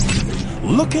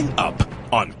Looking Up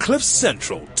on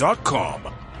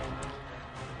CliffCentral.com.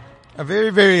 A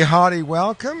very, very hearty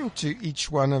welcome to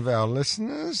each one of our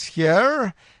listeners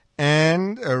here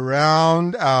and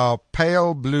around our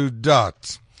pale blue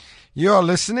dot. You are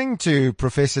listening to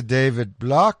Professor David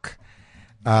Block,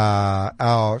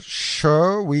 our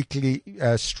show, weekly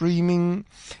streaming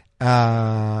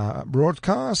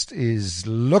broadcast is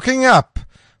Looking Up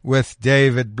with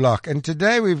David Block. And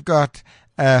today we've got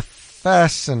a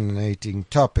fascinating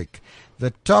topic.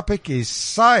 The topic is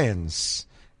science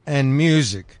and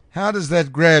music. How does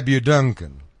that grab you,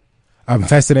 Duncan? I'm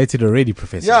fascinated already,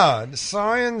 Professor. Yeah,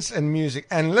 science and music.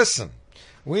 And listen,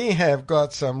 we have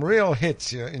got some real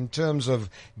hits here in terms of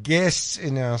guests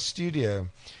in our studio.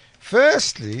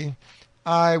 Firstly,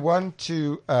 I want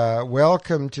to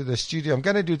welcome to the studio. I'm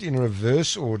going to do it in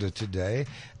reverse order today,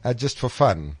 just for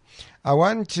fun. I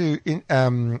want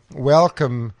to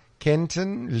welcome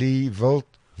Kenton Lee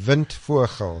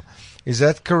Windvogel. Is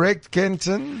that correct,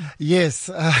 Kenton? Yes.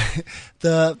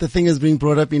 The thing is being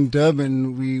brought up in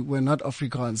Durban. We were not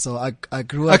Afrikaans, so I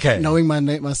grew up knowing my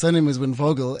name. My surname is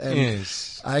Windvogel, and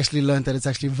yes. I actually learned that it's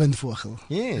actually Windvogel.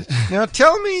 Yes. Now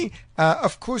tell me,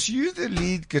 of course, you're the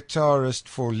lead guitarist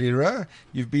for Lyra.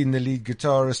 You've been the lead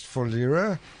guitarist for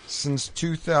Lyra since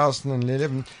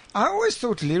 2011. I always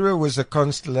thought Lyra was a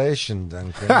constellation,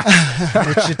 Duncan,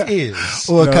 which it is.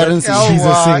 Or a currency. She's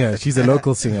a singer. She's a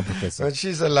local singer, Professor. But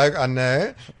she's a local, I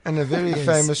know, and a very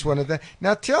famous one of that.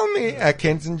 Now tell me,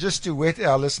 Kenton, just to whet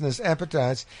our listeners'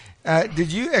 appetites,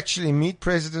 did you actually meet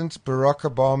President Barack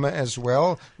Obama as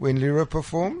well when Lyra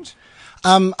performed?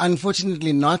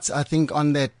 Unfortunately not. I think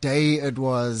on that day it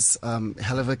was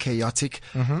hell of a chaotic.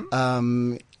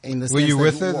 Mm-hmm. In the were you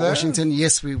with her there? Washington,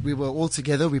 yes, we were all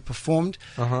together. We performed.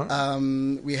 Uh-huh.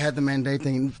 We had the mandate,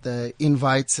 the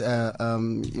invite,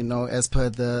 as per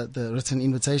the written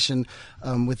invitation,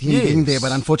 with him being there.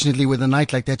 But unfortunately, with a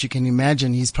night like that, you can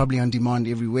imagine he's probably on demand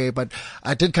everywhere. But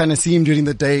I did kind of see him during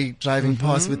the day driving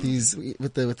past with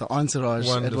the entourage.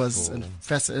 Wonderful. It was an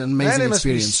amazing That must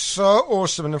be experience. so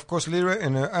awesome. And of course, Lyra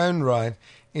in her own right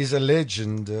is a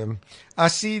legend. I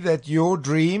see that your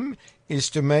dream is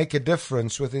to make a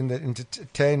difference within the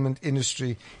entertainment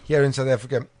industry here in South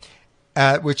Africa,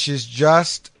 which is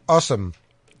just awesome.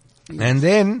 And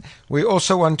then we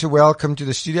also want to welcome to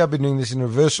the studio, I've been doing this in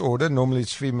reverse order. Normally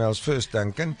it's females first,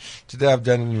 Duncan. Today I've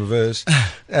done it in reverse.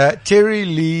 Terry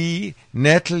Lee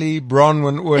Natalie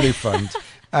Bronwyn Oliphant,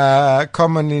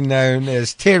 commonly known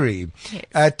as Terry.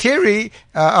 Yes. Terry,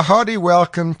 a hearty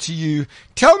welcome to you.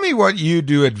 Tell me what you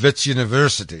do at Wits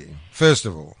University, first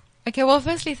of all. Okay, well,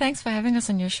 firstly, thanks for having us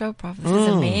on your show, Prof. This is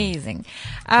amazing.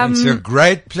 It's a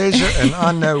great pleasure, and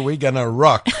I know we're going to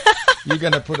rock. You're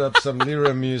going to put up some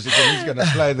Lyra music, and he's going to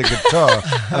play the guitar.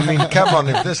 I mean, come on,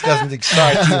 if this doesn't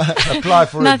excite you, apply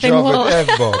for a job at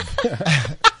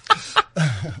AvBob.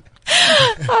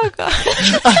 Oh,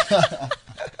 God.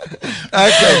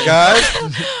 Okay, guys.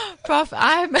 Prof,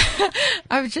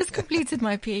 I've just completed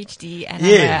my PhD, and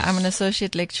Yes. I'm an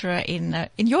associate lecturer in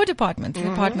your department, the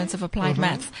Departments of Applied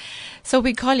Maths. So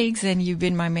we're colleagues, and you've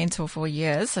been my mentor for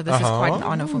years. So this is quite an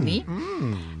honor for me.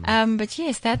 But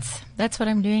yes, that's what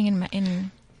I'm doing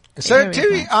in. So,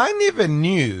 Terry, I never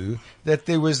knew that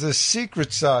there was the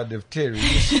secret side of Terry.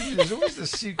 There's always the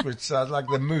secret side, like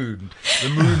the moon. The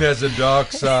moon has a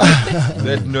dark side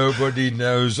that nobody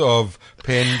knows of,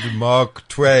 penned Mark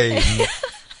Twain.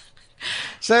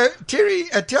 So, Terry,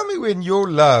 tell me when your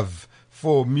love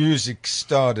for music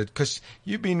started, because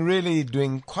you've been really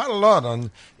doing quite a lot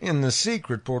in the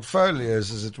secret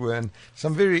portfolios, as it were, and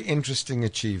some very interesting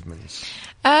achievements.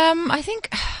 I think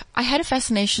I had a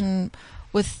fascination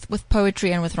with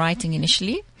poetry and with writing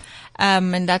initially.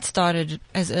 And that started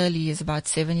as early as about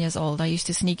 7 years old. I used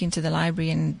to sneak into the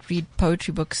library and read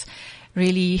poetry books,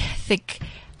 really thick,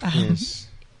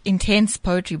 intense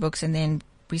poetry books, and then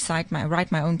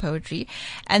write my own poetry.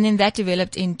 And then that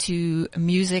developed into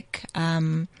music.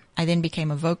 I then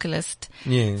became a vocalist.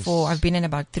 Yes. I've been in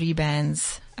about 3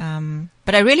 bands.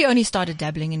 But I really only started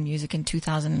dabbling in music in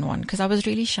 2001 because I was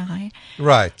really shy.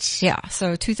 Right. Yeah.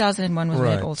 So 2001 was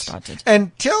when it all started.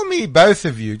 And tell me, both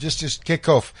of you, just to kick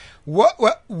off, what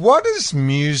does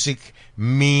music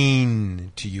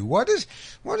mean to you? What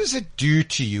does it do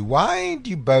to you? Why do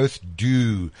you both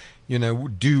do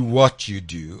what you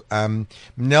do?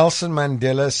 Nelson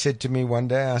Mandela said to me one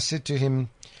day, I said to him,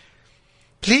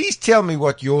 please tell me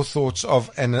what your thoughts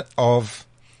of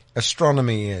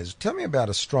astronomy is. Tell me about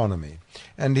astronomy.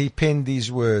 And he penned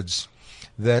these words,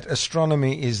 that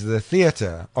astronomy is the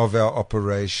theater of our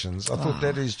operations. I thought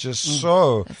that is just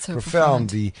so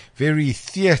profound, the very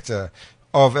theater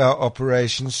of our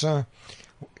operations. So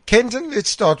Kenton, let's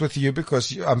start with you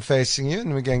because I'm facing you,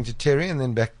 and we're going to Terry, and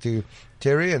then back to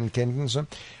Terry and Kenton. So,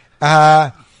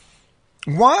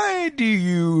 what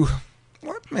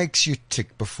makes you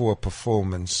tick before a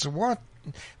performance? What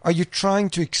are you trying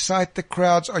to excite the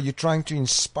crowds? Are you trying to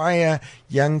inspire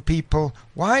young people?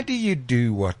 Why do you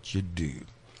do what you do?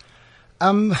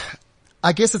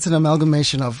 I guess it's an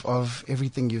amalgamation of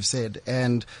everything you've said,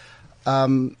 and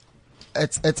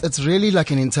it's really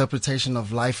like an interpretation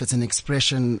of life. It's an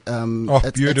expression.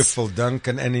 Beautiful,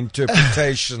 Duncan, an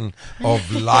interpretation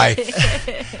of life.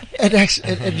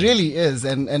 It really is,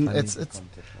 and it's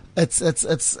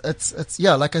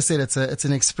yeah, like I said, it's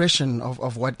an expression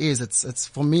of what is. It's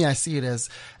for me, I see it as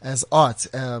art.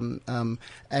 And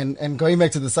going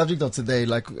back to the subject of today,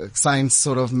 like science,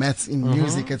 sort of maths in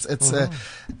music.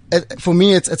 For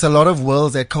me, it's a lot of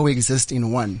worlds that coexist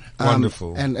in one.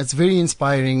 Wonderful, and it's very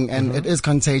inspiring, and it is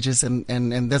contagious,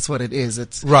 and that's what it is.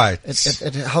 It's right.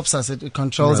 It helps us. It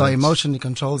controls our emotion. It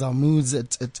controls our moods.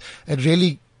 It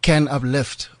really can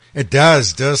uplift. It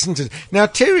does, doesn't it? Now,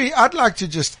 Terry, I'd like to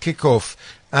just kick off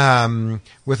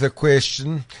with a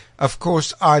question. Of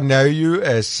course, I know you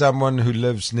as someone who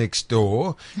lives next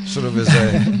door, sort of as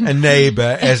a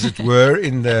neighbor, as it were,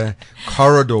 in the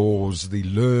corridors, the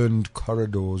learned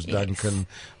corridors, Duncan,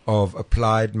 of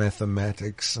applied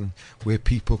mathematics, and where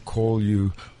people call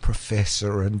you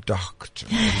professor and doctor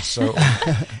and so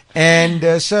on.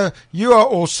 And so you are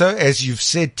also, as you've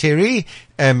said, Terry,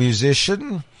 a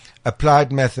musician,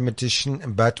 applied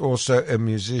mathematician, but also a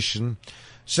musician.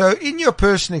 So in your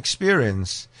personal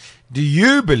experience, do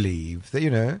you believe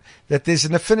that, that there's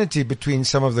an affinity between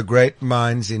some of the great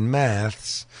minds in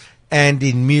maths and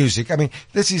in music? I mean,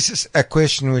 this is a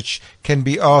question which can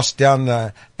be asked down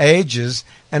the ages,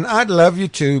 and I'd love you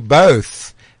to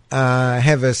both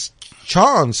have a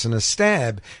chance and a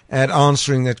stab at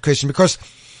answering that question, because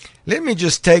let me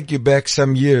just take you back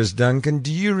some years, Duncan.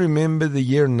 Do you remember the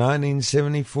year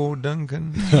 1974,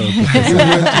 Duncan?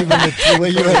 Were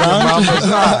you around?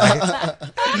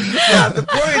 Now, the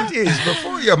point is,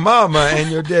 before your mama and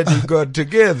your daddy got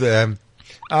together,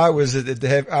 I was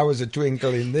a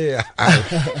twinkle in their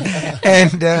eye.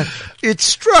 And it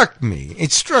struck me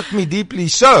deeply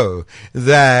so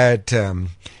that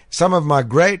some of my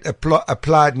great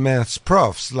applied maths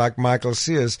profs, like Michael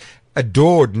Sears,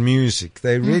 adored music.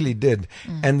 They really did.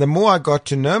 And the more I got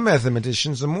to know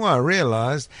mathematicians, the more I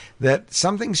realized that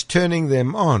something's turning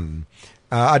them on.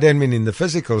 I don't mean in the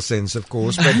physical sense, of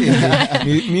course, but in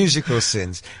the musical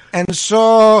sense. And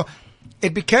so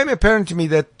it became apparent to me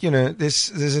that,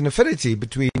 there's an affinity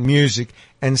between music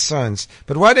and science.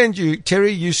 But why don't you,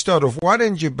 Terry, you start off, why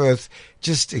don't you both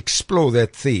just explore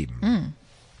that theme?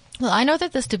 Well, I know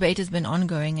that this debate has been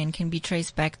ongoing and can be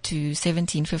traced back to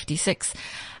 1756.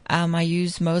 I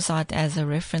use Mozart as a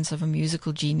reference of a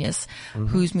musical genius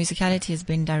whose musicality has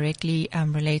been directly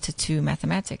related to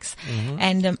mathematics.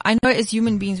 And I know as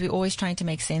human beings, we're always trying to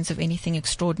make sense of anything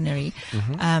extraordinary.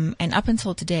 And up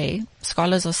until today,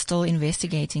 scholars are still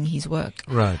investigating his work.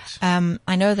 Right.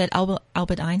 I know that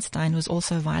Albert Einstein was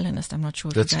also a violinist. I'm not sure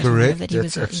if That's you guys correct. remember that. He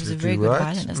was a very good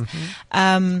violinist.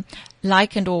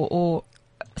 Likened or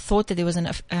thought that there was an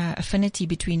affinity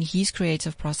between his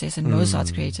creative process and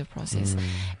Mozart's creative process,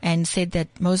 and said that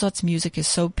Mozart's music is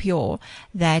so pure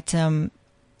that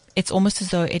it's almost as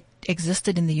though it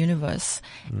existed in the universe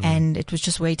and it was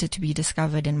just waited to be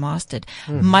discovered and mastered,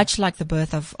 much like the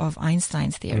birth of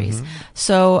Einstein's theories.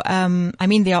 So,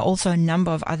 there are also a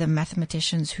number of other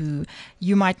mathematicians who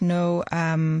you might know,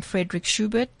 Friedrich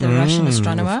Schubert, the Russian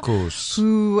astronomer, of course,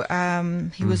 who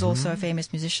he was also a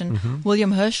famous musician.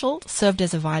 William Herschel served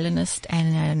as a violinist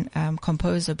and a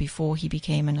composer before he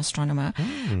became an astronomer.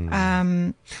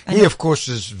 He, of course,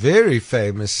 is very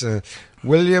famous.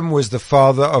 William was the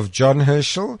father of John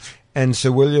Herschel, and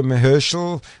Sir William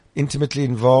Herschel, intimately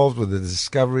involved with the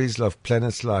discoveries of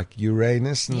planets like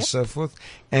Uranus and so forth.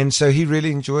 And so he really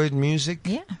enjoyed music.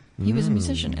 Yeah, he was a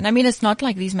musician. And it's not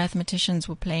like these mathematicians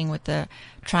were playing with the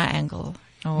triangle.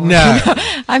 No.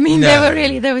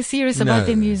 They were serious about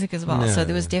their music as well. So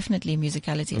there was definitely a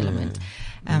musicality element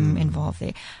involved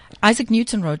there. Isaac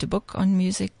Newton wrote a book on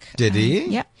music. Did he?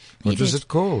 Yeah. What was it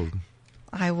called?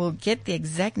 I will get the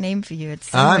exact name for you. It's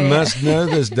somewhere. I must know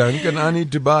this, Duncan. I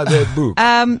need to buy that book.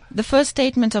 The first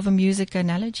statement of a music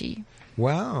analogy.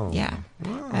 Wow. Yeah.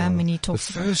 Wow. And he talks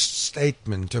the first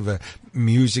statement of a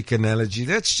music analogy.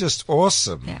 That's just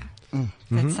awesome. Yeah.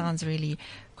 That sounds really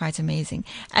quite amazing.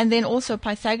 And then also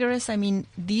Pythagoras, I mean,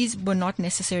 these were not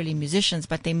necessarily musicians,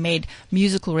 but they made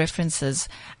musical references.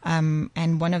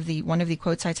 And one of the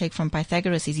quotes I take from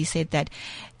Pythagoras is he said that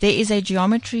there is a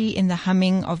geometry in the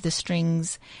humming of the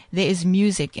strings. There is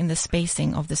music in the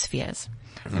spacing of the spheres.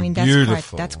 I mean,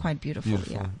 that's quite beautiful.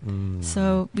 Yeah.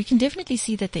 So we can definitely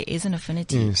see that there is an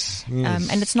affinity. Yes.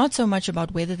 And it's not so much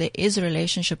about whether there is a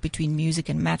relationship between music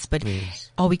and maths, but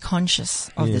are we conscious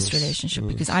of this relationship?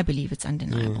 Because I believe it's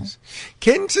undeniable.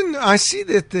 Kenton, I see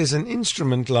that there's an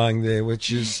instrument lying there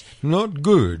which is not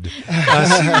good. I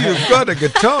see you've got a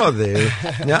guitar there.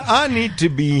 Now, I need to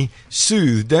be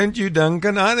soothed, don't you,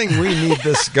 Duncan? I think we need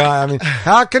this guy. I mean,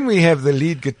 how can we have the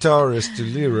lead guitarist to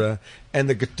Lyra and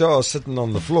the guitar sitting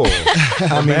on the floor?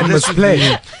 I mean, this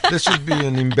would be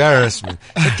an embarrassment.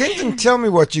 So Kenton, tell me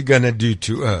what you're going to do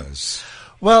to us.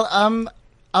 Well,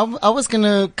 I was going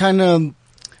to kind of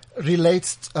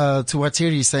relate to what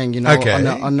Terry's saying, you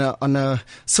know, on a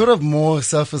sort of more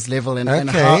surface level, and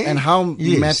how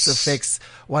maths affects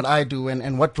what I do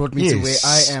and what brought me to where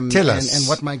I am and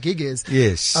what my gig is.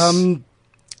 Yes.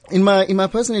 In my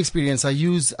personal experience, I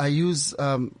use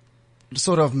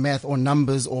sort of math or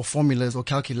numbers or formulas or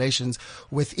calculations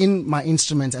within my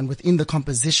instrument and within the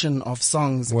composition of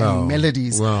songs and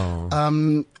melodies.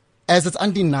 Wow. As it's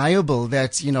undeniable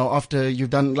that, you know, after you've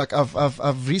done, like,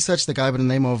 I've researched the guy by the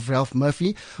name of Ralph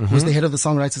Murphy, who's the head of the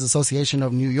Songwriters Association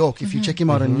of New York. If you check him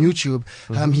out on YouTube,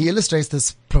 he illustrates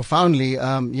this profoundly.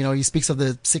 You know, he speaks of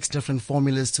the 6 different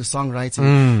formulas to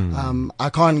songwriting. I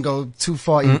can't go too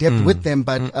far in depth with them,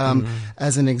 but,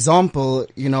 as an example,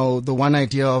 you know, the one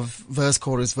idea of verse,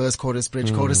 chorus,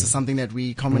 bridge, chorus is something that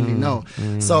we commonly know.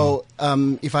 So,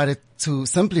 if I had to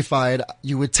simplify it,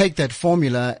 you would take that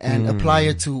formula and apply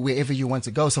it to wherever you want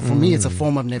to go. So for me, it's a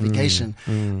form of navigation.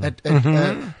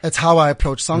 It's how I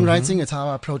approach songwriting. It's how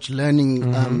I approach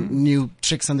learning new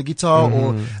tricks on the guitar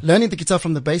or learning the guitar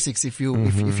from the basics. If you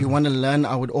want to learn,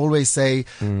 I would always say,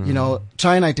 you know,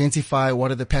 try and identify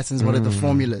what are the patterns, what are the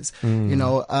formulas. You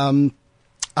know,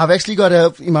 I've actually got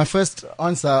in my first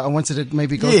answer, I wanted to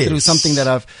maybe go through something that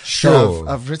I've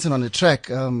written on the track,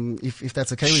 if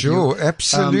that's okay with you. Sure,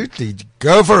 absolutely.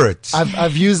 Go for it.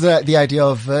 I've used the idea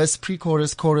of verse,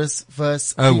 pre-chorus, chorus,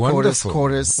 verse, pre-chorus,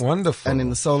 chorus. Wonderful. And in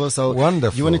the solo. So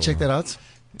wonderful. You want to check that out?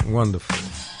 Wonderful.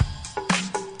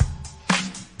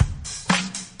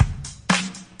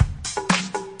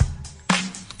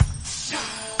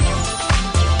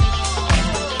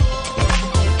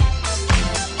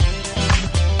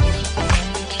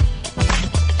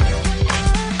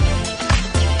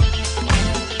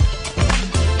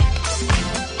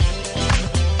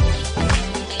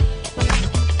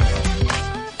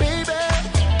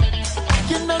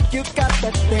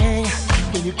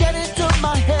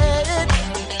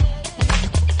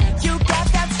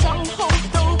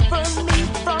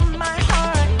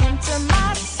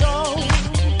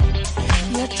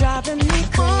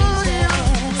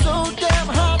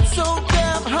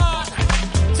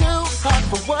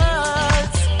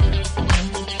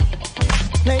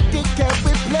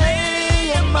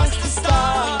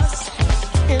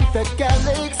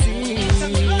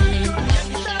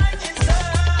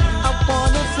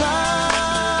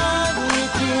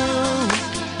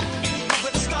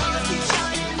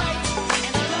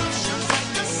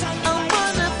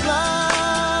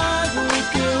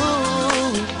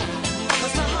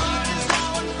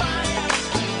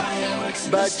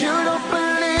 But you don't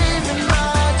believe in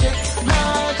magic,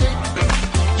 magic.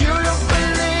 You don't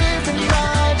believe in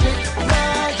magic,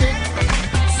 magic.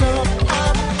 So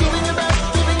I'm giving you back,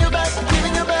 giving you back,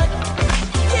 giving you back,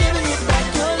 giving you back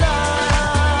your love.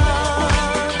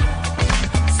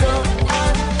 So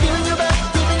I'm giving you back,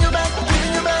 giving you back,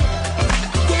 giving you back,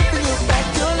 giving you back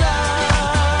your love.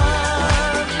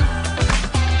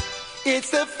 It's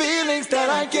the feelings that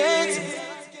I get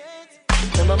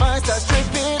when my mind starts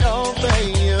tripping over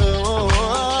you.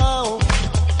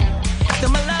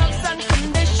 Then my love's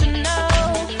unconditional.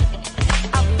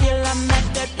 I feel I'm at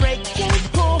that breaking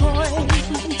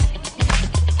point.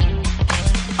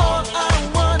 All I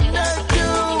wanna do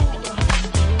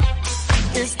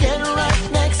is get right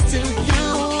next to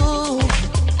you,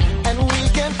 and we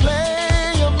can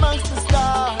play amongst the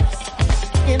stars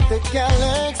in the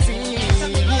galaxy.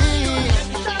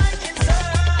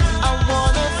 I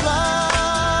wanna fly.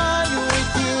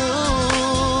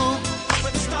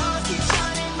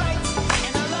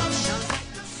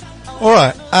 All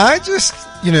right. I just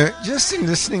in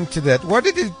listening to that, what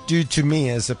did it do to me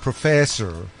as a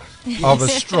professor of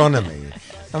astronomy?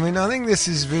 I mean, I think this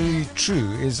is very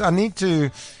true. Is I need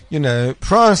to,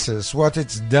 process what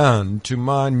it's done to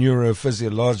my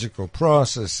neurophysiological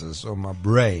processes or my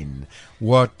brain.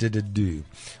 What did it do?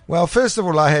 Well, first of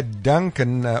all, I had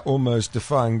Duncan almost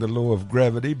defying the law of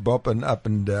gravity, bopping up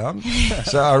and down.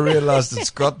 So I realized it's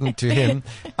gotten to him.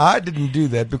 I didn't do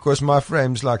that because my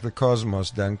frame's like the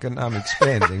cosmos, Duncan. I'm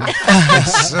expanding.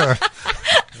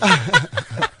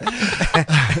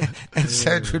 And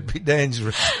so it would be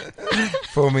dangerous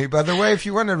for me. By the way, if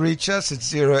you want to reach us,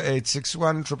 it's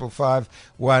 0861 555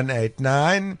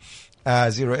 189.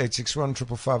 0861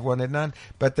 555 189.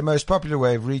 But the most popular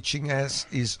way of reaching us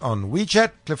is on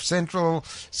WeChat, Cliff Central.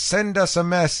 Send us a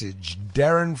message.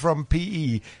 Darren from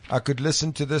PE. I could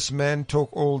listen to this man talk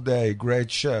all day.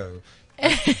 Great show.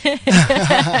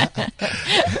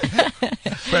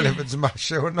 Well, if it's my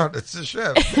show or not, it's a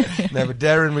show. No, but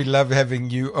Darren, we love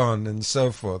having you on and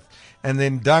so forth. And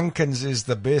then Duncan's is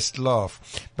the best laugh.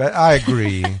 But I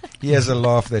agree. He has a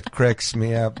laugh that cracks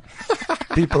me up.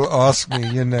 People ask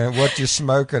me, what you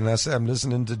smoking? I say, I'm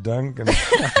listening to Duncan.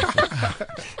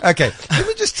 Okay, let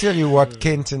me just tell you what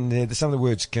Kenton did. Some of the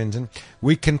words, Kenton.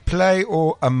 We can play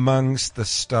all amongst the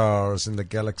stars in the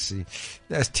galaxy.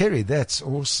 Terry, that's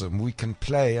awesome. We can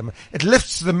play. It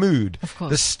lifts the mood. Of course.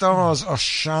 The stars are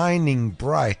shining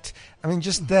bright. I mean,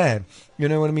 just that. You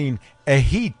know what I mean? A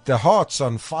heat, the heart's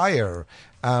on fire.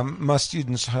 My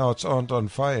students' hearts aren't on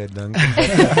fire, Duncan.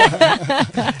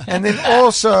 And then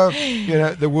also,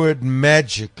 the word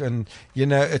magic, and,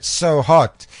 it's so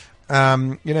hot.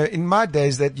 In my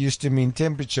days, that used to mean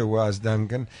temperature-wise,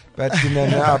 Duncan. But,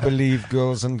 now I believe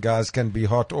girls and guys can be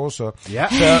hot also. Yeah.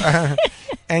 So,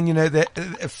 and, the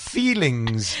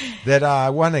feelings that I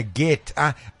want to get,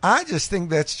 I just think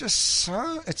that's just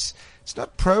so, it's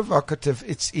not provocative,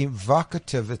 it's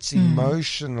evocative, it's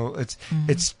emotional,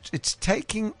 it's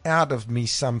taking out of me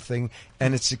something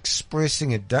and it's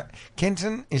expressing it.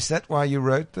 Kenton, is that why you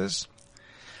wrote this?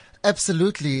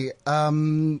 Absolutely.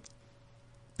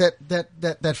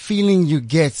 That feeling you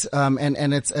get,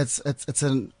 and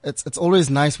it's always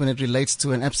nice when it relates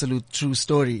to an absolute true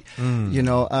story.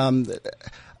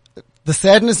 The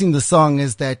sadness in the song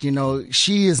is that,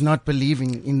 she is not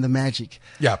believing in the magic.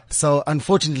 Yeah. So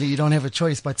unfortunately, you don't have a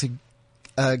choice but to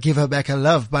give her back her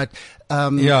love. But but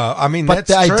that's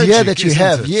the tragic, idea that you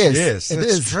have, it? yes, it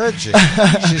is is tragic.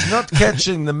 She's not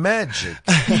catching the magic.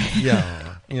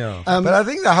 Yeah. But I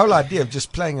think the whole idea of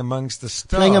just playing amongst the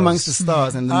stars. Playing amongst the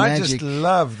stars and the magic. I just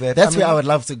love that. That's where I would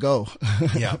love to go.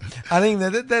 Yeah. I think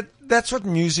that's what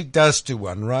music does to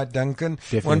one, right, Duncan?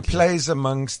 Definitely. One plays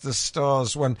amongst the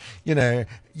stars. One,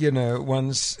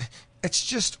 it's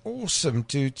just awesome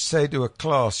to say to a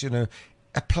class,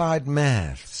 applied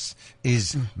maths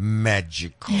is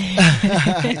magical.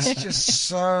 It's just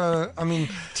so,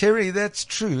 Terry, that's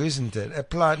true, isn't it?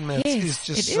 Applied maths is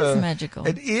just it is magical.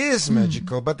 It is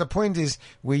magical, but the point is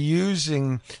we're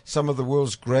using some of the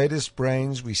world's greatest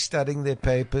brains, we're studying their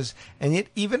papers, and yet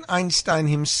even Einstein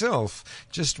himself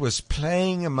just was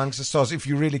playing amongst the stars, if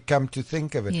you really come to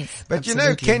think of it. Yes, but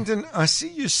absolutely. Kenton, I see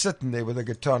you sitting there with a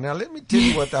guitar. Now let me tell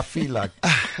you what I feel like.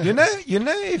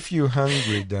 If you're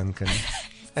hungry, Duncan,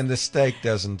 and the steak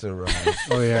doesn't arrive.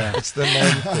 Oh, yeah. It's the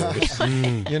main course.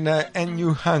 And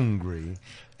you're hungry.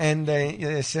 And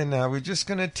they say, now we're just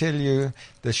going to tell you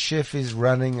the chef is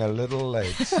running a little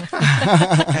late.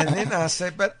 And then I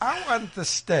say, but I want the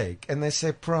steak. And they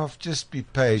say, Prof, just be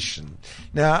patient.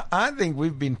 Now, I think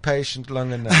we've been patient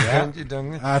long enough, haven't you,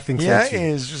 Duncan? I think so, Here too.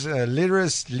 is a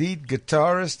lyricist, lead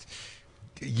guitarist.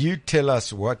 You tell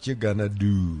us what you're going to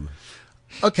do.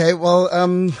 Okay, well,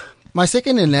 my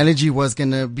second analogy was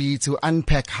going to be to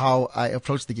unpack how I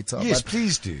approach the guitar. Yes, But,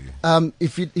 please do.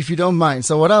 if you don't mind.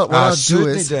 So what I'll do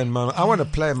certainly is, don't mind. I want to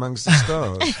play amongst the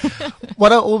stars.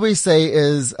 what I always say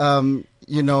is, and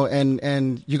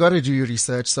you got to do your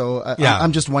research. So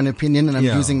I'm just one opinion and I'm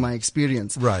using my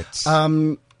experience. Right.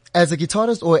 As a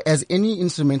guitarist or as any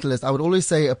instrumentalist, I would always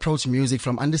say approach music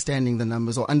from understanding the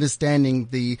numbers or understanding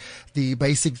the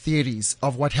basic theories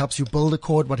of what helps you build a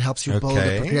chord, what helps you build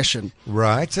a progression.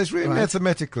 Right. So it's really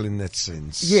mathematical in that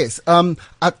sense. Yes.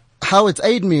 How it's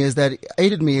aided me is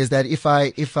that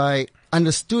if I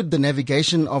understood the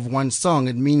navigation of one song,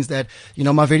 it means that,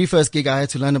 my very first gig, I had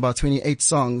to learn about 28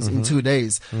 songs in 2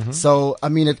 days. So,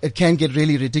 it can get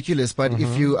really ridiculous, but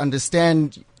if you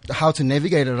understand how to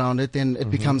navigate around it, then it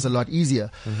becomes a lot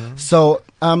easier. So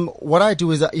what I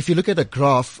do is if you look at a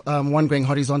graph, one going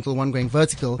horizontal, one going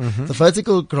vertical, the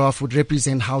vertical graph would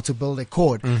represent how to build a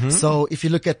chord. So if you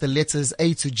look at the letters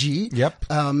A to G, Yep.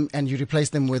 and you replace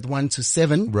them with 1 to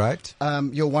 7, Right.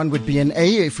 your 1 would be an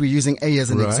A if we're using A as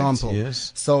an Right, example.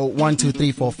 yes. So 1, 2,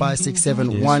 3, 4, 5, 6,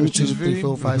 7, Yes, 1, which 2, is 3, very-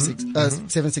 4, 5, 6,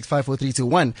 7, 6, 5, 4, 3, 2,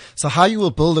 1. So how you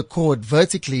will build a chord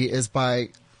vertically is by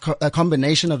a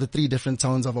combination of the 3 different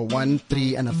tones of a 1,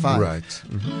 3, and a 5. Right.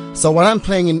 So what I'm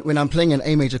playing when I'm playing an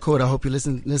A major chord, I hope your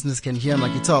listeners can hear my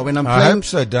guitar. When I'm I playing, hope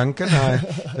so, Duncan.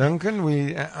 Duncan,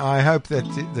 I hope that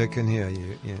they can hear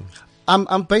you. Yeah.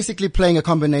 I'm basically playing a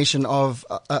combination of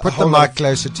a Put the whole lot mic of-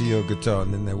 closer to your guitar,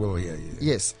 and then they will hear you.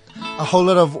 Yes. A whole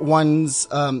lot of 1s,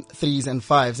 3s, and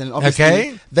 5s, and obviously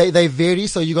Okay. they vary.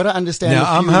 So you got to understand Now,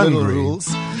 a I'm few little hungry. rules.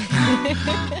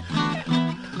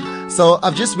 So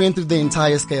I've just went through the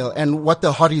entire scale, and what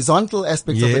the horizontal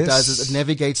aspect of it Yes. does is it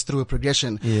navigates through a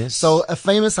progression. Yes. So a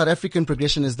famous South African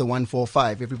progression is the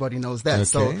 1-4-5. Everybody knows that.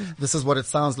 So Okay. this is what it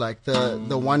sounds like: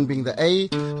 the 1 being the A,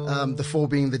 the 4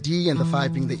 being the D, and the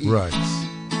 5 being the E. Right.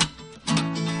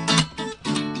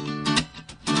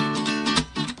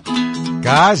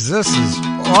 Guys, this is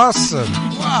awesome.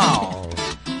 Wow.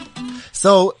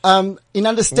 So in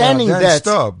understanding Wow, don't that,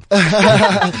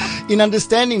 stop. in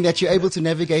understanding that you're able to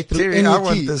navigate through Terry, any I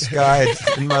want key. this guy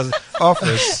in my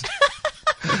office.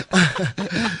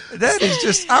 That is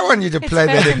just, I want you to play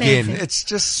that again. fascinating. It's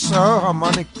just so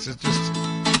harmonic. It's just,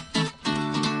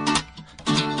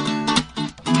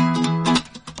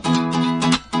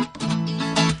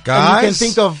 guys. And you can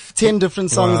think of 10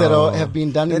 different songs that Wow. have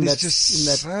been done in is that, just in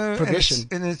that so- progression.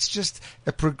 and it's just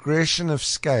a progression of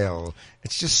scale.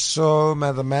 It's just so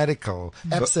mathematical.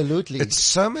 But Absolutely. it's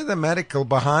so mathematical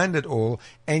behind it all,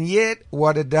 and yet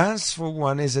what it does for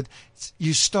one is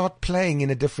you start playing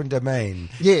in a different domain.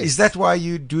 Yes. Is that why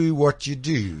you do what you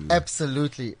do?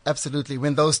 Absolutely, absolutely.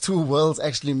 When those two worlds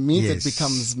actually meet, Yes. it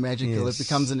becomes magical. Yes. It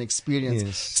becomes an experience,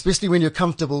 Yes. especially when you're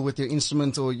comfortable with your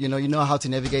instrument, or you know how to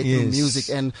navigate through Yes. music.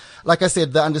 And like I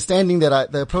said, the understanding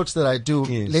the approach that I do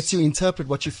Yes. lets you interpret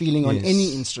what you're feeling on Yes.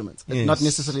 any instrument, Yes. not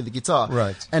necessarily the guitar.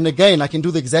 Right. And again, I can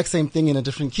do the exact same thing in a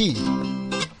different key.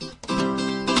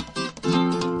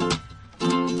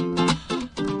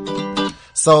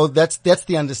 So that's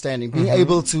the understanding, being Mm-hmm.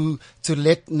 able to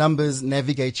let numbers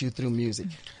navigate you through music.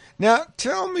 Now,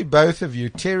 tell me, both of you,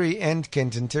 Terry and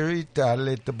Kenton. Terry, I'll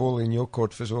let the ball in your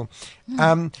court first of all.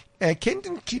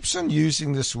 Kenton keeps on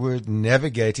using this word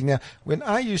navigating. Now, when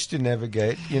I used to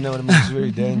navigate, you know what I mean, it's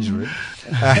very dangerous.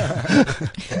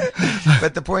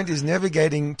 But the point is,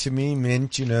 navigating to me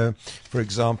meant, for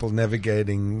example,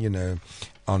 navigating,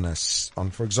 on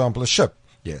for example, a ship.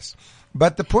 Yes.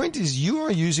 But the point is, you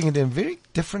are using it in a very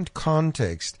different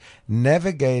context,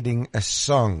 navigating a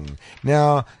song.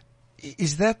 Now,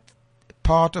 is that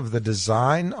part of the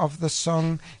design of the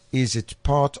song? Is it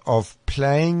part of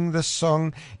playing the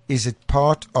song? Is it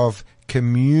part of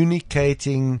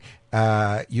communicating,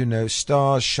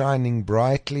 stars shining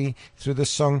brightly through the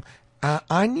song?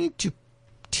 I need to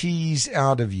tease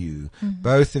out of you,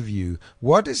 both of you,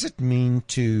 what does it mean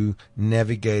to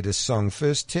navigate a song?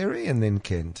 First Terry and then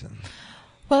Kenton.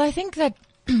 Well, I think that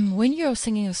when you're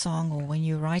singing a song or when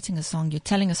you're writing a song, you're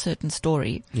telling a certain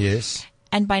story. Yes.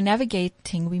 And by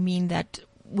navigating, we mean that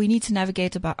we need to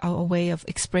navigate about our way of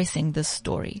expressing this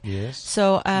story. Yes.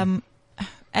 So,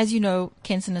 as you know,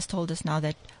 Kenton has told us now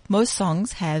that most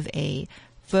songs have a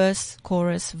verse,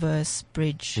 chorus, verse,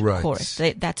 bridge, Right. chorus.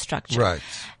 That structure. Right.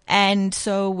 And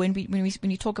so when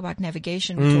you talk about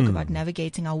navigation, we talk about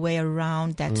navigating our way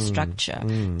around that structure,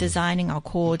 designing our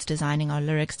chords, designing our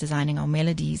lyrics, designing our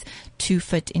melodies to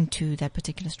fit into that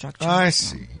particular structure. I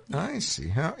see.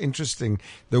 How interesting.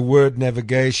 The word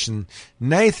navigation.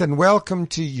 Nathan, welcome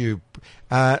to you.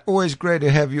 Always great to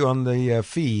have you on the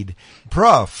feed.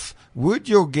 Prof, would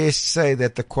your guests say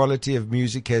that the quality of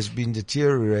music has been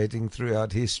deteriorating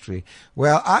throughout history?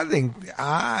 Well, I think,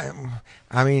 I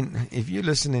mean, if you're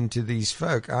listening to these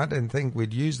folk, I don't think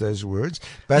we'd use those words,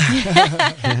 but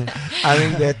I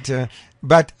think that,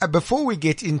 but before we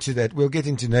get into that, we'll get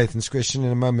into Nathan's question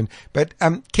in a moment. But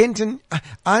Kenton,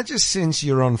 I just sense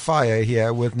you're on fire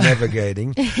here with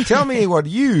navigating. Tell me what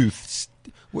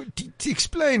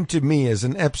explain to me as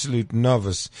an absolute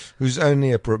novice who's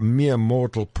only a mere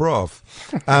mortal prof,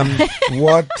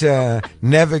 what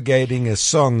navigating a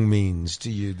song means to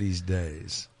you these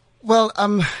days. Well,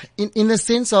 in the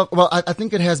sense of, I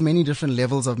think it has many different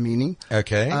levels of meaning.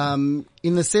 Okay.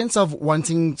 In the sense of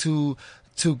wanting to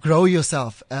to grow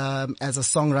yourself as a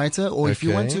songwriter, or if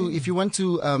you want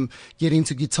to get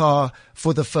into guitar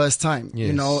for the first time,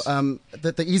 Yes.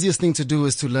 the easiest thing to do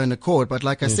is to learn a chord. But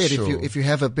like I said, sure. if you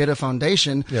have a better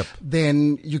foundation, Yep.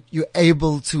 then you're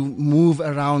able to move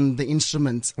around the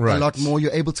instrument Right. a lot more.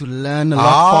 You're able to learn a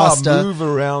lot faster. Move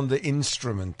around the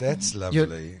instrument. That's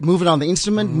lovely. Move around the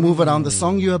instrument, move around the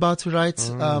song you're about to write,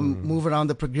 move around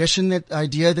the progression, that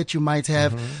idea that you might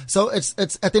have. So it's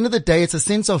at the end of the day, it's a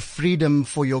sense of freedom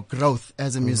for your growth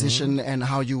as a musician and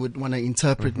how you would want to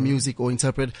interpret music or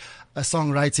interpret a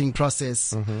songwriting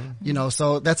process.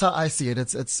 So that's how I see it.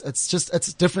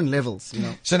 It's different levels.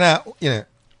 So now,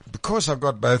 because I've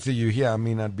got both of you here, I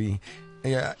mean,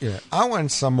 I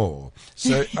want some more.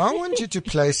 So I want you to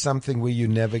play something where you're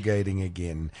navigating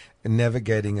again,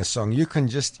 navigating a song. You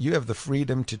have the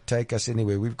freedom to take us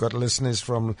anywhere. We've got listeners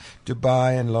from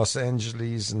Dubai and Los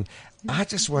Angeles, and I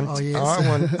just want, Oh,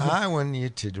 yes. I want you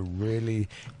to really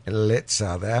let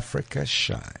South Africa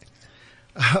shine.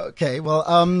 Okay, well,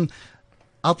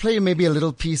 I'll play you maybe a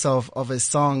little piece of a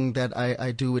song that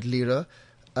I do with Lira.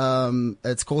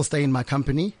 It's called Stay in My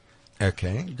Company.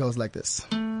 Okay. It goes like this.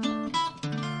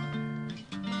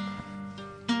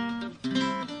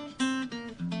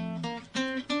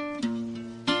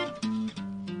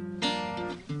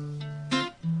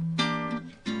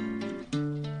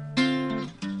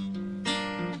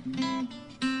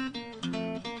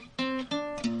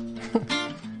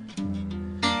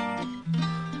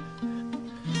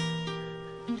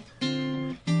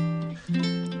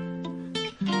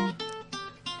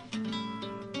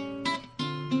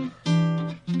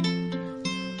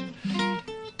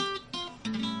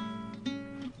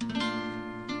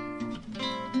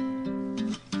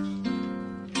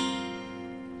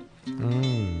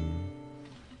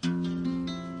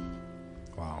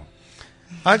 Wow.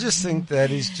 I just think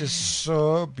that is just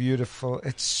so beautiful.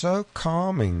 It's so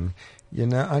calming.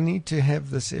 I need to have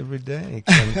this every day.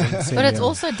 But it's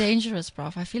also dangerous,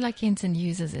 Prof. I feel like Kenton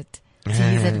uses it to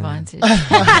his advantage.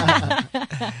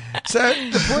 So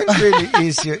the point really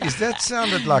is here is that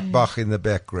sounded like Bach in the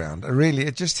background. Really,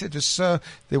 it was so,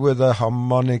 there were the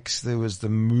harmonics, there was the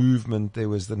movement, there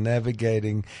was the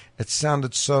navigating. It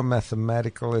sounded so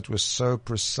mathematical. It was so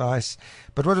precise.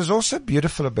 But what was also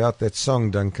beautiful about that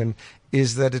song, Duncan,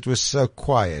 is that it was so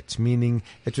quiet, meaning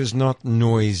it was not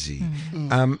noisy.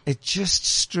 It just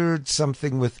stirred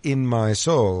something within my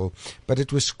soul, but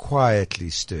it was quietly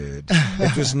stirred.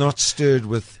 It was not stirred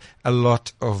with a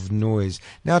lot of noise.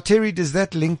 Now, Terry, does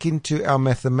that link into our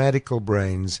mathematical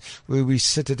brains, where we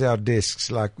sit at our desks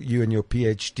like you and your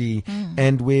PhD,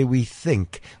 and where we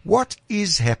think? What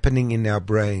is happening in our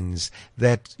brains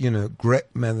that,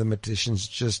 great mathematicians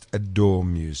just adore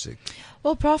music?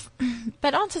 Well, Prof,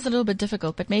 that answer's a little bit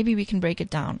difficult, but maybe we can break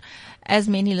it down. As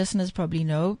many listeners probably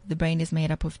know, the brain is made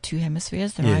up of two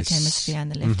hemispheres, the right Yes. hemisphere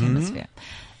and the left hemisphere.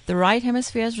 The right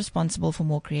hemisphere is responsible for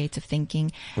more creative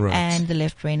thinking, Right. and the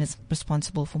left brain is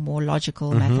responsible for more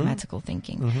logical, mathematical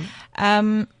thinking.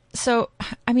 So,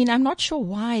 I mean, I'm not sure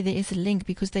why there is a link,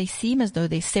 because they seem as though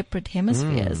they're separate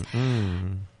hemispheres.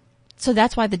 So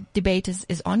that's why the debate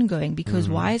is ongoing, because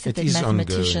why is it that is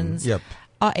mathematicians ongoing. Yep.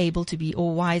 are able to be,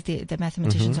 or why is the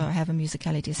mathematicians have a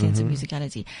musicality, a sense of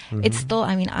musicality? It's still,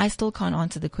 I still can't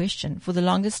answer the question. For the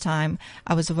longest time,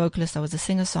 I was a vocalist, I was a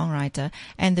singer-songwriter,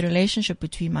 and the relationship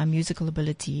between my musical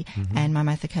ability and my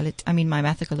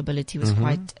mathematical ability was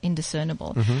quite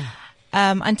indiscernible.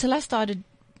 Until I started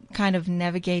kind of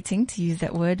navigating, to use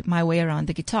that word, my way around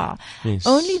the guitar. Yes.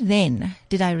 Only then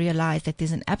did I realize that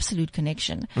there's an absolute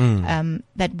connection,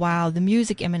 that while the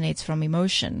music emanates from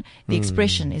emotion, the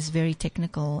expression is very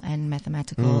technical and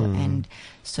mathematical. And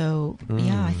so,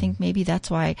 I think maybe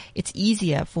that's why it's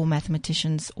easier for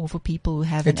mathematicians or for people who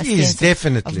have It a is, sense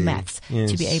definitely. of maths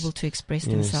to be Yes. able to express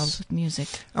themselves with music.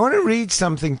 I want to read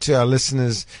something to our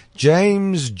listeners.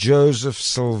 James Joseph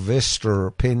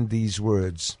Sylvester penned these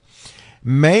words.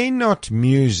 May not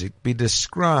music be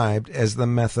described as the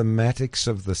mathematics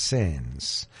of the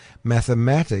sense,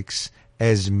 mathematics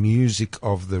as music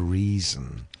of the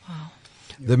reason? Wow.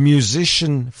 The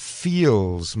musician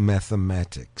feels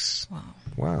mathematics. Wow.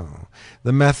 Wow.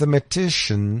 The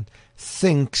mathematician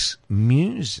thinks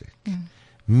music.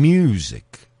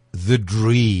 Music, the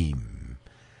dream.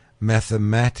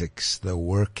 Mathematics, the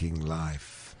working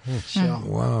life. Sure.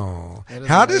 Wow. That is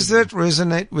How does amazing. that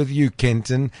resonate with you,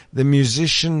 Kenton? The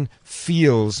musician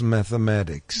feels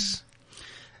mathematics.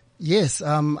 Yes.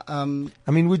 I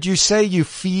mean, would you say you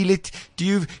feel it?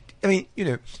 You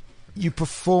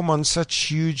perform on such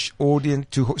huge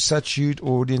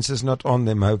audiences, not on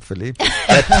them, hopefully.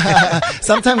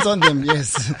 Sometimes on them,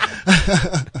 yes.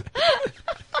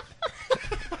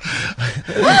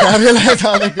 I realize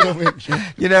how they're going to win.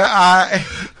 You know,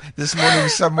 this morning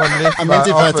someone left I'm my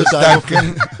anti-fighter office, type.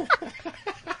 Duncan.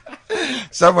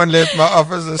 Someone left my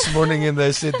office this morning and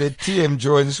they said their TM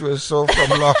joints were sore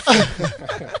from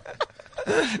laughter.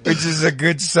 Which is a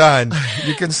good sign.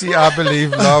 You can see, I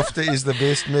believe laughter is the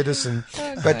best medicine.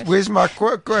 But where's my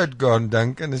quote gone,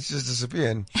 Duncan? It's just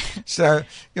disappearing. So,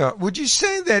 would you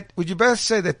both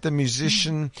say that the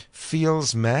musician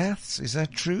feels maths? Is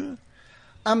that true?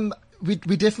 We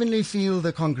definitely feel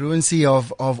the congruency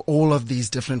of all of these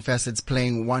different facets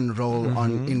playing one role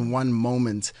in one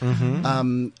moment.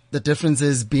 The difference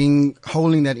is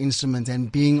holding that instrument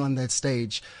and being on that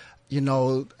stage.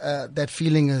 That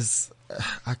feeling is,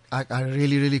 I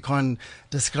really, really can't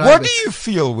describe it. What do you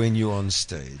feel when you're on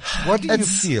stage? What do you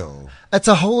feel? It's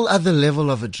a whole other level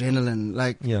of adrenaline.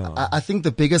 Like, Yeah. I think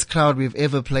the biggest crowd we've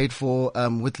ever played for,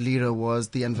 with Lira was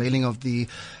the unveiling of the,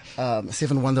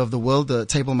 Seventh Wonder of the World, the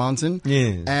Table Mountain.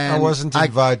 Yes. And I wasn't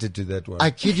invited to that one. I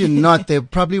kid you not, there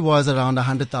probably was around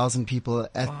 100,000 people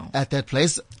at that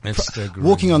place. That's staggering.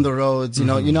 Walking on the roads, you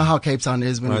know how Cape Town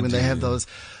is when they have those.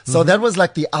 So that was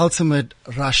like the ultimate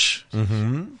rush.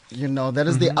 That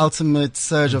is the ultimate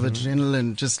surge of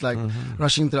adrenaline, just like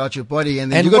rushing throughout your body.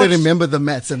 And then And you got to what's- remember the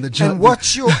maths and the jump. And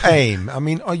what's your aim? I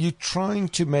mean, are you trying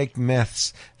to make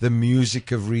maths the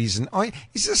music of reason?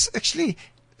 Is this actually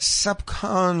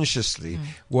subconsciously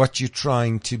what you're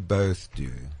trying to both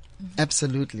do?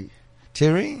 Absolutely.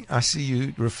 Terry, I see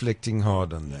you reflecting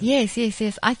hard on that. Yes.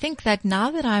 I think that now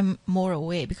that I'm more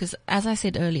aware, because as I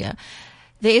said earlier,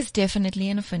 there is definitely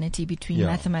an affinity between Yeah.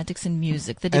 mathematics and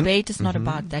music. The And- debate is not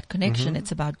about that connection.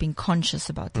 It's about being conscious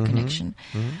about the connection.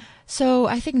 So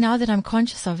I think now that I'm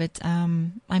conscious of it,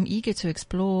 I'm eager to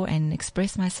explore and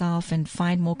express myself and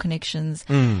find more connections.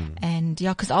 And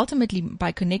because ultimately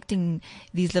by connecting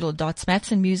these little dots,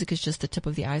 maths and music is just the tip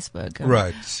of the iceberg.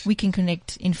 Right. We can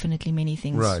connect infinitely many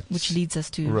things, Right. which leads us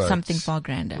to Right. something far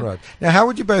grander. Right. Now, how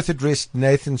would you both address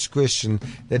Nathan's question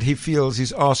that he feels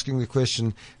he's asking the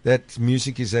question that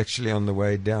music is actually on the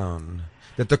way down?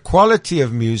 That the quality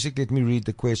of music, let me read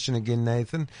the question again,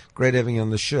 Nathan. Great having you on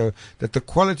the show. That the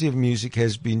quality of music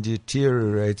has been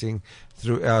deteriorating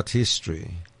throughout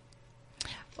history.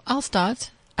 I'll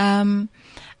start.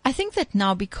 I think that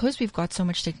now, because we've got so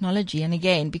much technology, and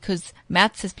again, because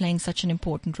maths is playing such an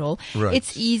important role, Right.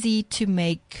 it's easy to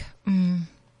make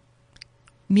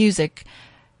music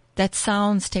that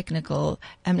sounds technical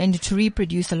and to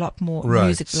reproduce a lot more Right.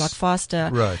 music a lot faster.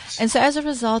 Right. And so as a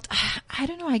result, I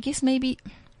don't know, I guess maybe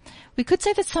we could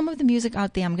say that some of the music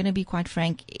out there, I'm going to be quite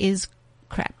frank, is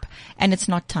crap, and it's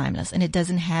not timeless, and it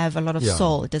doesn't have a lot of Yeah.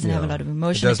 soul, it doesn't have a Yeah. lot of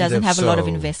emotion, It it doesn't have have a lot of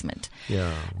soul. investment.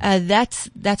 Yeah.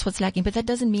 That's what's lacking, but that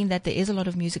doesn't mean that there is a lot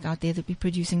of music out there that we're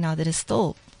producing now that is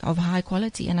still of high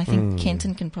quality, and I think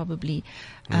Kenton can probably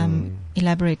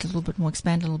elaborate a little bit more,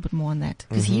 expand a little bit more on that,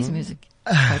 because his music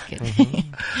is quite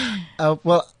good.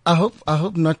 Well, I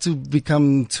hope not to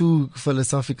become too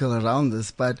philosophical around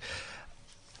this, but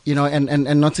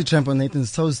and not to trample on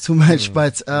Nathan's toes too much,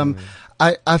 but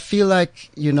I feel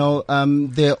like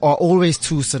there are always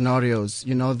two scenarios.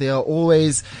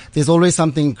 There's always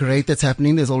something great that's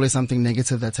happening. There's always something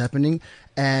negative that's happening.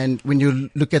 And when you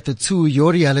look at the two,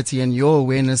 your reality and your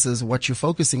awareness is what you're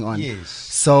focusing on. Yes.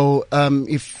 So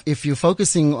if you're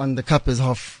focusing on the cup is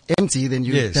half empty, then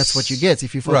Yes. that's what you get.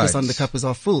 If you focus Right. on the cup is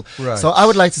half full. Right. So I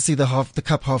would like to see the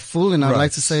cup half full, and I'd Right.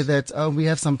 like to say that we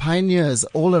have some pioneers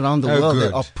all around the Oh, world that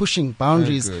good. are pushing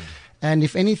boundaries. Oh, good. And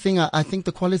if anything, I think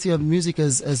the quality of music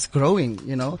is growing,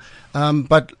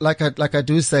 But like I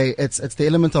do say, it's the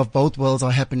element of both worlds are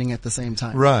happening at the same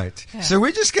time. Right. Yeah. So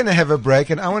we're just going to have a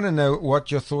break, and I want to know what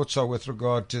your thoughts are with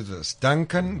regard to this.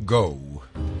 Duncan, go.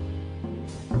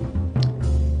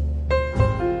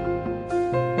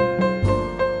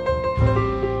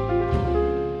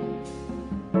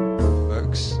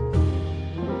 Folks.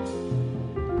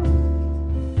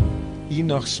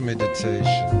 Enoch's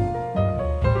meditation.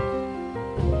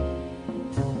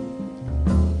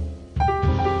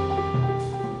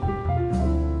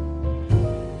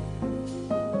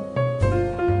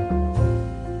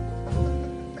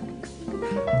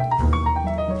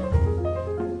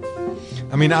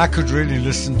 I mean, I could really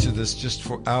listen to this just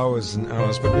for hours and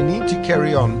hours, but we need to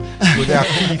carry on with our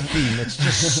key theme. It's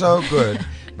just so good.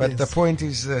 But the point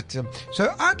is that,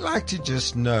 so I'd like to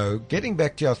just know, getting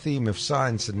back to our theme of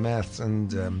science and maths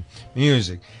and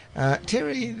music,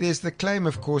 Terry, there's the claim,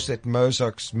 of course, that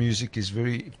Mozart's music is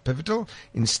very pivotal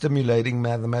in stimulating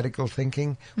mathematical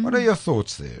thinking. What are your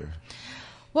thoughts there?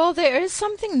 Well, there is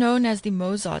something known as the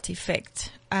Mozart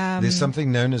effect. There's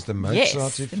something known as the Mozart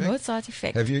yes, effect. the Mozart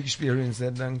effect. Have you experienced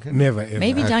that, Duncan? Never ever.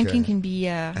 Maybe Okay. Duncan can be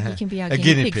he can be our A guinea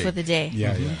guinea pig for pig. the day.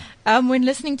 Yeah, yeah. When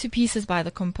listening to pieces by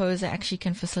the composer actually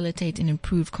can facilitate an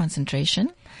improved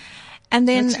concentration. And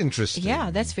then, That's interesting.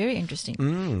 Yeah, that's very interesting.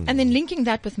 And then linking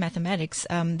that with mathematics,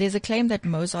 there's a claim that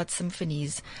Mozart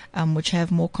symphonies, which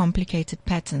have more complicated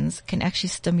patterns, can actually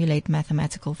stimulate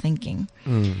mathematical thinking.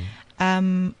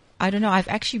 I don't know. I've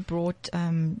actually brought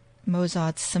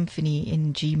Mozart's symphony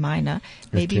in G minor.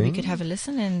 Maybe we Okay. could have a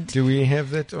listen and. Do we have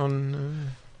that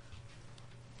on?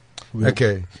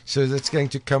 Okay, so that's going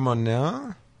to come on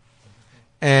now.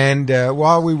 And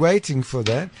while we're waiting for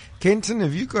that, Kenton,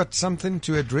 have you got something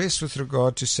to address with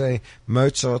regard to, say,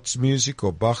 Mozart's music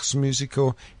or Bach's music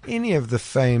or any of the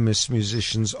famous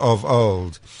musicians of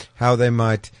old, how they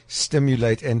might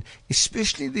stimulate, and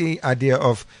especially the idea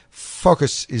of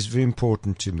focus is very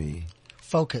important to me.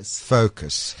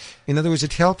 Focus. In other words,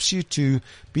 it helps you to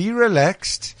be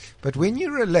relaxed, but when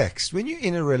you're relaxed, when you're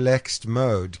in a relaxed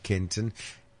mode, Kenton,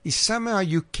 is somehow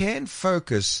you can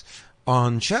focus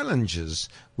on challenges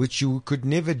which you could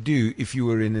never do if you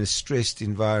were in a stressed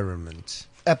environment.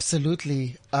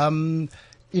 Absolutely.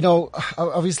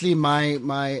 Obviously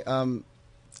my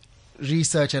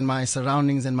research and my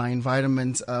surroundings and my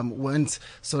environment weren't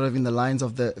sort of in the lines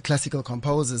of the classical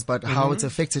composers, but how it's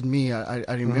affected me. I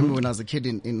remember when I was a kid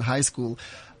in high school,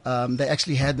 they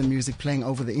actually had the music playing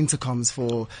over the intercoms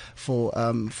for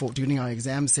during our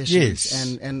exam sessions.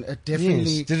 Yes. And it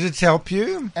definitely. Yes. Did it help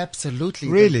you? Absolutely.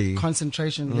 Really? The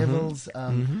concentration levels.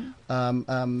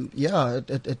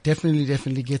 It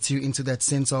definitely gets you into that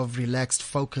sense of relaxed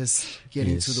focus,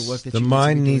 getting to the work that the you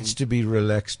mind need to be needs to be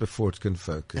relaxed before it can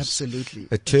focus. Absolutely.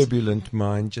 A turbulent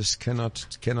mind just cannot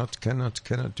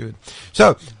do it.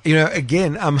 So,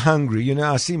 again, I'm hungry.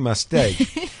 I see my steak.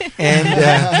 And,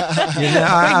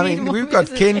 I mean, we've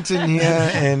got Kenton here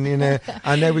and,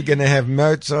 I know we're going to have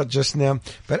Mozart just now,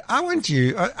 but I want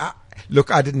you,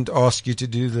 look, I didn't ask you to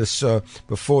do this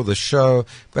before the show,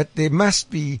 but there must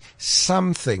be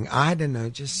something, I don't know,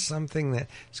 just something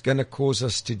that's going to cause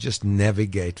us to just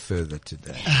navigate further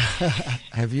today.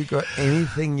 Have you got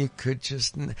anything you could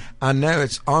just, I know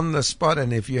it's on the spot,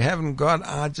 and if you haven't got,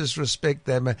 I just respect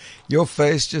that, but your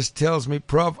face just tells me,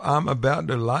 Prof, I'm about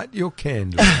to light your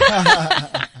candle.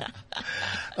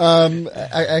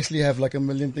 I actually have like a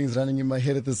million things running in my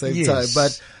head at the same time,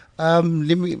 but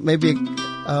let me maybe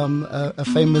a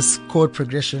famous chord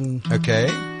progression. Okay.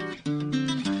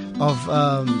 Of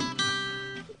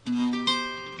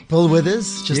Bill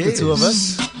Withers, just the two of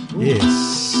us.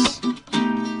 Yes.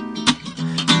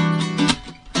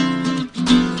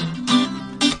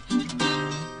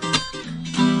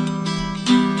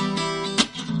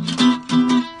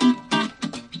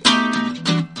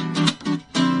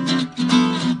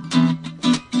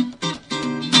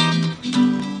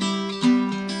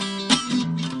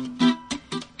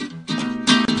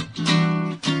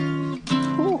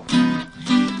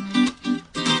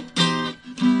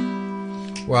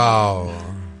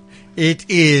 Wow. It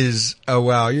is a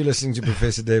wow. You're listening to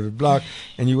Professor David Block,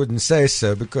 and you wouldn't say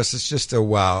so because it's just a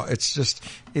wow.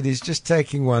 It is just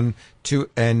taking one to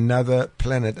another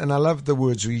planet. And I love the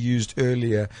words we used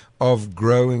earlier of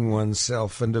growing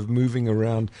oneself and of moving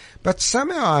around. But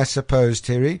somehow, I suppose,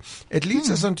 Terry, it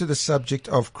leads us onto the subject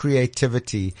of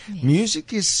creativity. Yes.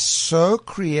 Music is so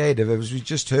creative, as we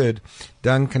just heard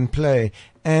Duncan play.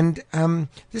 And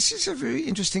this is a very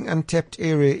interesting untapped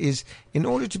area, is in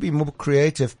order to be more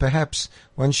creative, perhaps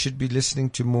one should be listening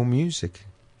to more music.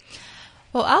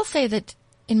 Well, I'll say that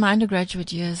in my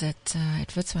undergraduate years at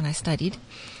Wits when I studied,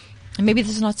 and maybe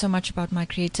this is not so much about my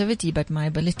creativity, but my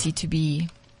ability to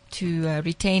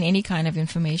retain any kind of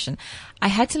information, I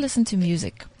had to listen to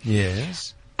music.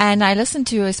 Yes. And I listened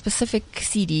to a specific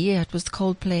CD. It was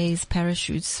Coldplay's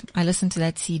Parachutes. I listened to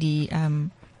that CD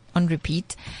on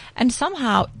repeat, and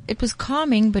somehow it was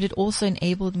calming, but it also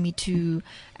enabled me to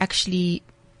actually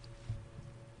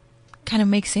kind of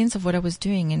make sense of what I was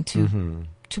doing and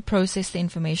to process the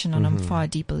information on a far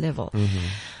deeper level.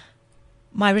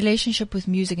 My relationship with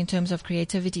music in terms of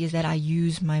creativity is that I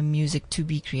use my music to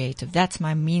be creative. That's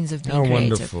my means of being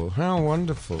creative. How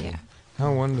wonderful. Yeah.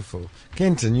 How wonderful.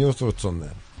 Kenton, your thoughts on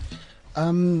that?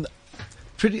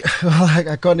 Pretty well,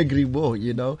 I can't agree more,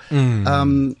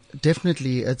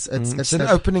 Definitely it's an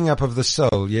opening up of the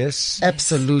soul, yes?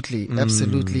 Absolutely.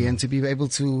 And to be able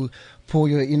to pour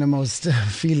your innermost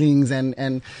feelings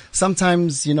and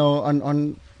sometimes,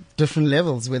 on different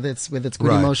levels, whether it's good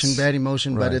Right. emotion, bad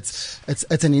emotion, but Right.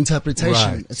 it's an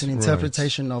interpretation. Right. It's an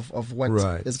interpretation of what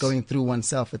Right. is going through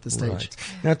oneself at the stage. Right.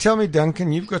 Now tell me,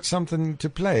 Duncan, you've got something to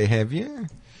play, have you?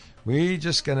 We're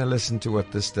just going to listen to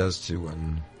what this does to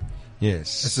one.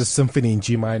 Yes. It's a symphony in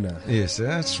G minor. Yes,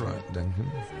 that's right,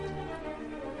 Duncan.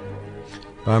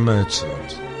 By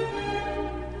Mozart.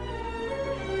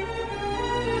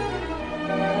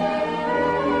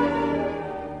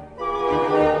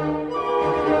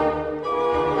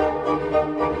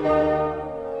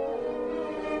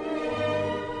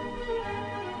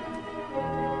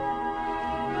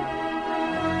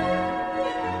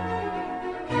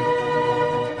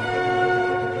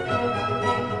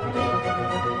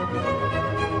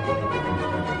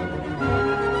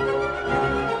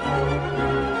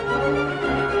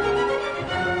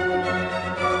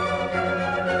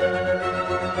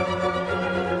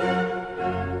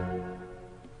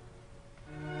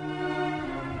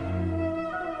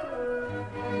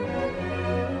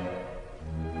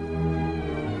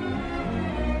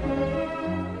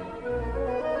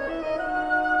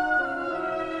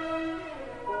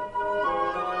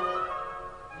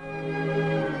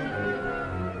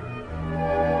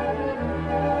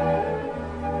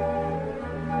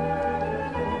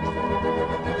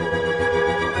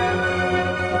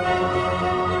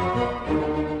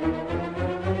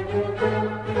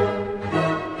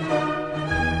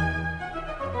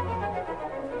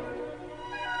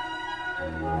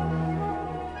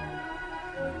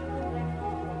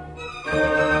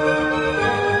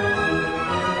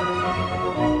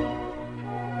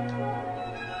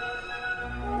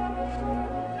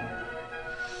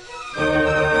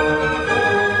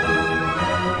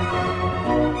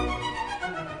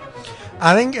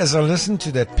 I think as I listen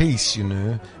to that piece,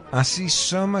 I see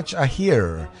so much, I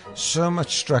hear so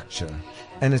much structure,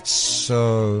 and it's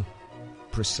so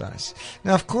precise.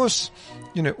 Now, of course,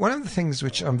 one of the things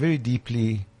which I'm very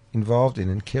deeply involved in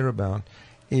and care about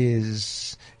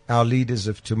is our leaders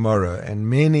of tomorrow, and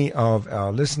many of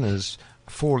our listeners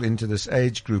fall into this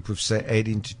age group of, say,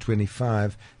 18 to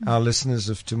 25, our listeners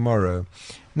of tomorrow.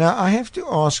 Now, I have to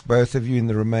ask both of you in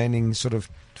the remaining sort of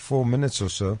 4 minutes or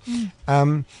so,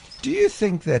 do you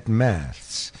think that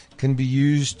maths can be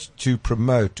used to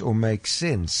promote or make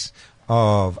sense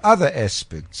of other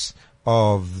aspects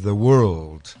of the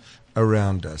world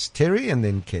around us? Terry and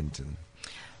then Kenton.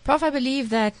 Prof, I believe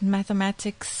that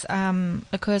mathematics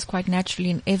occurs quite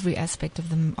naturally in every aspect of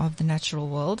the natural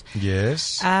world.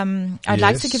 Yes. I'd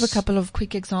like to give a couple of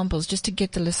quick examples just to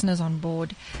get the listeners on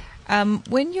board.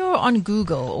 When you're on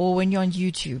Google or when you're on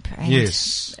YouTube, and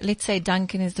Yes. let's say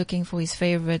Duncan is looking for his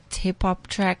favorite hip hop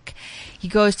track, he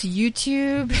goes to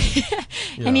YouTube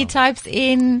and he types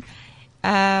in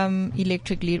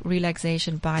Electric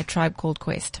Relaxation by Tribe Called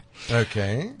Quest.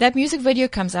 Okay. That music video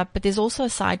comes up, but there's also a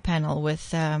side panel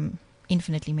with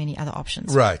infinitely many other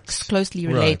options. Right. Closely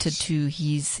related Right. to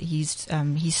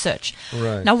his search.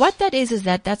 Right. Now, what that is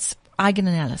that's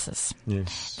eigenanalysis.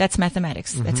 Yes. That's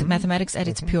mathematics. That's mathematics at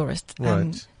its purest.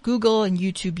 Right. Google and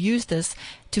YouTube use this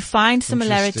to find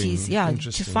similarities. Interesting. Yeah, to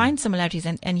Interesting. find similarities.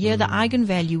 And here the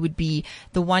eigenvalue would be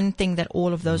the one thing that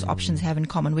all of those options have in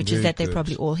common, which is Very that they're good.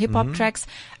 probably all hip hop tracks,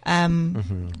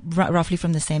 roughly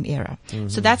from the same era.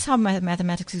 So that's how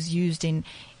mathematics is used in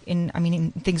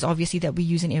things obviously that we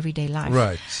use in everyday life.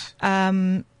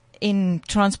 Right. In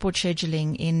transport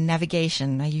scheduling, in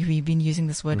navigation. We've been using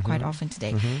this word quite often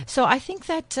today. So I think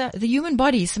that the human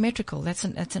body is symmetrical. That's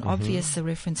an obvious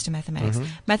reference to mathematics.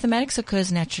 Mathematics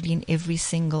occurs naturally in every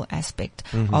single aspect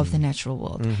of the natural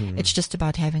world. It's just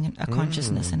about having a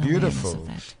consciousness and awareness Beautiful. of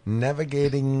that.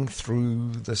 Navigating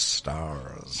through the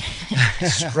stars.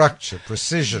 Structure,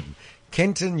 precision.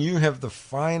 Kenton, you have the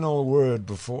final word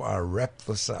before I wrap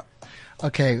this up.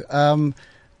 Okay.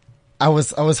 I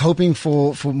was hoping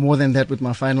for more than that with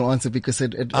my final answer because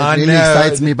it really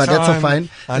excites me, but that's all fine.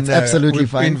 It's absolutely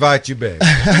fine. Invite you back.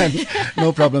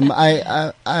 No problem.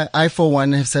 I for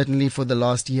one have certainly for the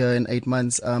last year and 8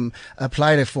 months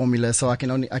applied a formula, so I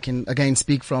can again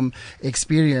speak from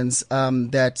experience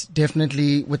that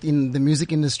definitely within the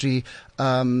music industry,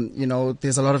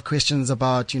 there's a lot of questions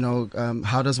about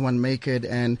how does one make it,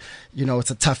 and it's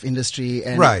a tough industry,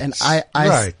 and Right. and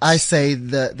I say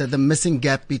the missing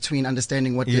gap between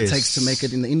understanding what Yes. it takes to make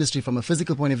it in the industry from a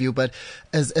physical point of view, but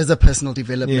as a personal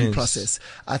development Yes. process.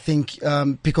 I think,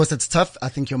 because it's tough, I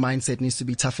think your mindset needs to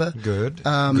be tougher. Good.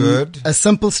 Good. A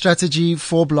simple strategy,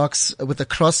 4 blocks with a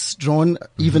cross drawn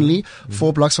evenly,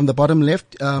 4 blocks from the bottom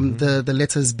left, the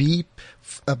letters B,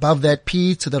 above that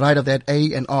P, to the right of that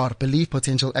A and R, belief,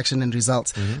 potential, action, and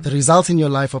results. The results in your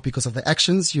life are because of the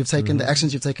actions you've taken. The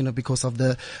actions you've taken are because of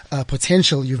the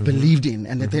potential you've believed in.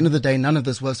 And at the end of the day, none of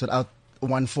this works without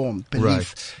one form,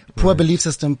 belief. Right. Poor belief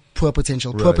system, poor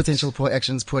potential, poor Right. potential, poor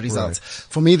actions, poor results. Right.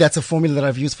 For me, that's a formula that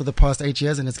I've used for the past 8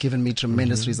 years, and it's given me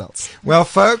tremendous results. Well,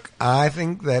 folk, I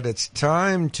think that it's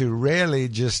time to really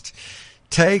just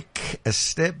take a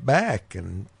step back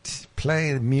and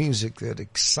play music that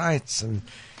excites and,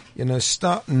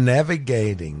 start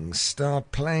navigating,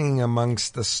 start playing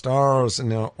amongst the stars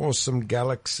in our awesome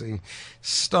galaxy,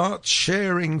 start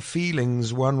sharing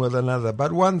feelings one with another.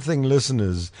 But one thing,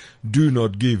 listeners, do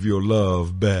not give your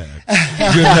love back.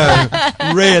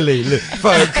 Really,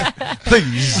 folk,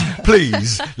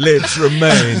 please, let's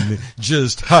remain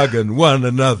just hugging one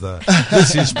another.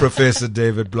 This is Professor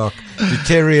David Block. To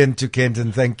Terry and to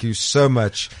Kenton, thank you so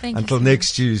much. Thank you Until so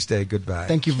next Tuesday, goodbye.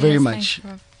 Thank you very Cheers, much.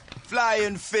 thanks, Prof.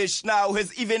 Flying fish now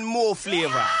has even more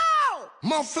flavor.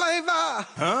 More flavor.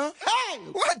 Huh? Hey,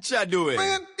 What ya doing?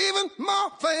 bringing even more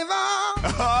flavor.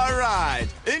 All right,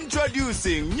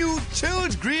 introducing new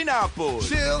chilled green apple.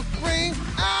 Chill green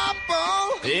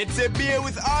apple. It's a beer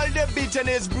with all the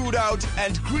bitterness brewed out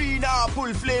and green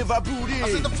apple flavor brewed I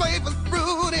said the in. flavor's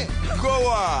brewed in. Go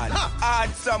on, Huh.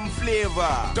 add some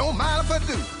flavor. Don't mind if I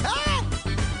do. Ah!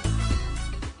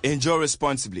 Enjoy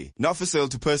responsibly. Not for sale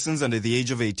to persons under the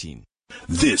age of 18.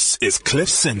 This is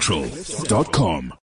CliffCentral.com.